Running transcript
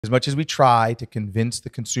As much as we try to convince the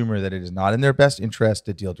consumer that it is not in their best interest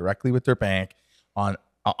to deal directly with their bank on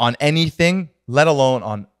anything, let alone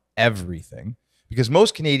on everything, because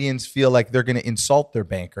most Canadians feel like they're going to insult their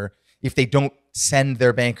banker if they don't send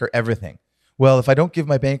their banker everything. Well, if I don't give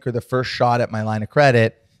my banker the first shot at my line of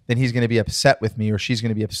credit, then he's going to be upset with me, or she's going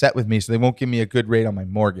to be upset with me, so they won't give me a good rate on my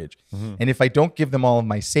mortgage. And if I don't give them all of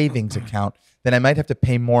my savings account, then I might have to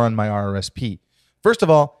pay more on my RRSP. First of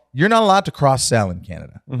all, you're not allowed to cross-sell in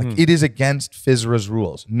Canada. Like, it is against FSRA's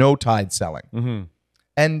rules. No tide selling.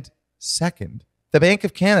 And second, the Bank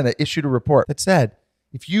of Canada issued a report that said,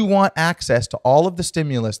 if you want access to all of the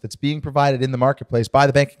stimulus that's being provided in the marketplace by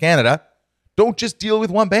the Bank of Canada, don't just deal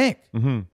with one bank.